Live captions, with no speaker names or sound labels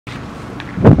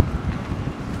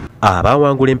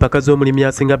Abaawangula empaka z'omulimi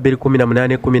Asinga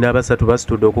 2018-13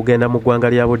 basitudde okugenda mu ggwanga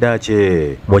lya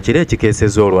Budaaki mu kiro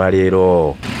ekikeeseza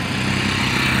olwaleero.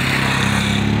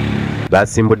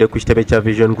 Basimbudde ku kitebe kya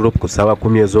Vision Group ku ssaawa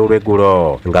 10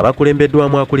 ez'olweggulo nga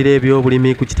bakulembeddwamu akulira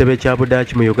ebyobulimi ku kitebe kya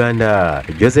Budaaki mu Uganda,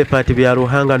 Josephat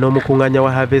Byaruhanga n'omukuŋŋaanya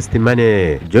wa Harvest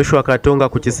Money, Joshua Katonga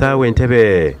ku kisaawe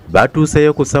Entebbe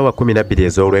batuuseyo ku ssaawa 12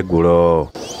 ez'olweggulo.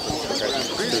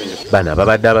 Bano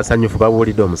ababadde abasanyufu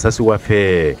babuulidde omusasi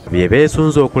waffe bye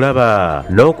beesunze okulaba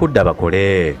n'okudda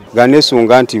bakole.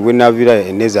 Ganesunga nti bwe naviira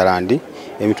e Netherland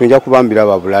emitwe nja kubambira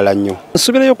babulala nnyo.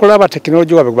 Nsubireyo kulaba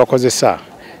tekinologi wabe bakozesa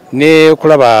ne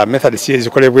kulaba methods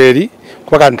ezikolebwa eri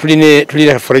kuba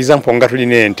tuline for example nga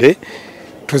tuline ente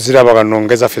tuziraba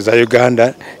banongeza ffe za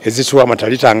Uganda ezituwa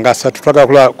amatalita nga 3 twagala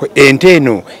kula ente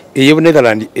eno eyo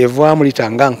Netherland evaamu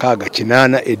litanga nkaaga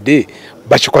 8 edde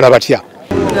bakikola batya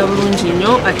bulungi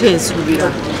nnyo ate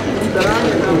ensubira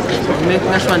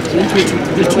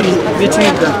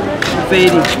bituyiga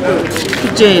veri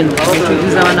tujeno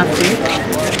bituyigiza banaffe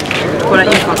tukola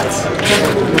impact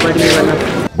mu balimi banaffe.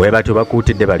 Bwe batyo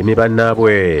bakuutidde balimi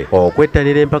bannaabwe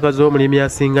okwettanira empaka z'omulimi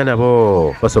Asinga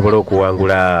nabo basobole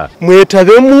okuwangula.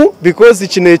 Mwetabemu because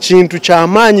kino ekintu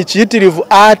ky'amaanyi kiyitirivu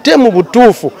ate mu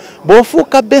butuufu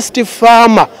bw'ofuuka best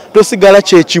farmer tosigala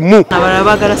kye kimu. Abalala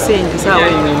baagala sente saawa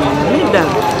nedda.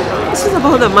 This is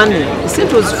about the money.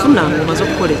 Sente ozifuna omaze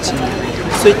okukola ekintu.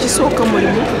 So ekisooka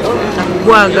mulimu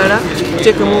nakugwagala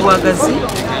kuteekemu obwagazi.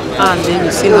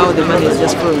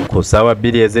 Ku ssaawa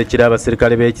 2 ez'ekiro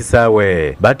abaserikale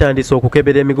b'ekisaawe batandise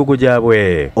okukebera emigugu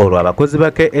gyabwe olwo abakozi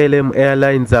ba KLM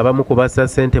Airlines abamu kubassa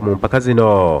ssente mu mpaka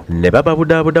zino ne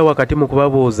bababudaabuda wakati mu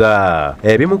kubabuuza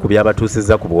ebimu ku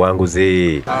byabatuusizza ku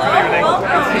buwanguzi.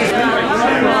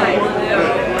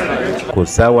 Ku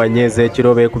ssaawa 4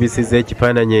 ez'ekiro beekubisizza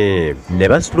ekifaananyi ne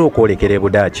basitula okwolekera e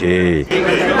Budaaki.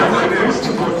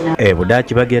 E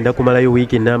Budaaki bagenda kumalayo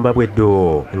wiiki nnamba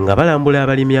bweddu nga balambula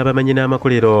abalimi abamanyi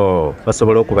n'amakolero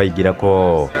basobole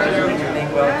okubayigirako.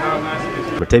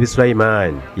 Mutebi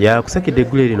Sulaiman yakusakidde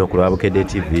eggulu lino ku lwa Bukedde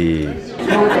TV.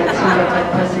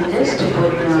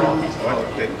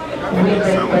 With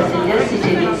the passenger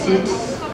seated in seats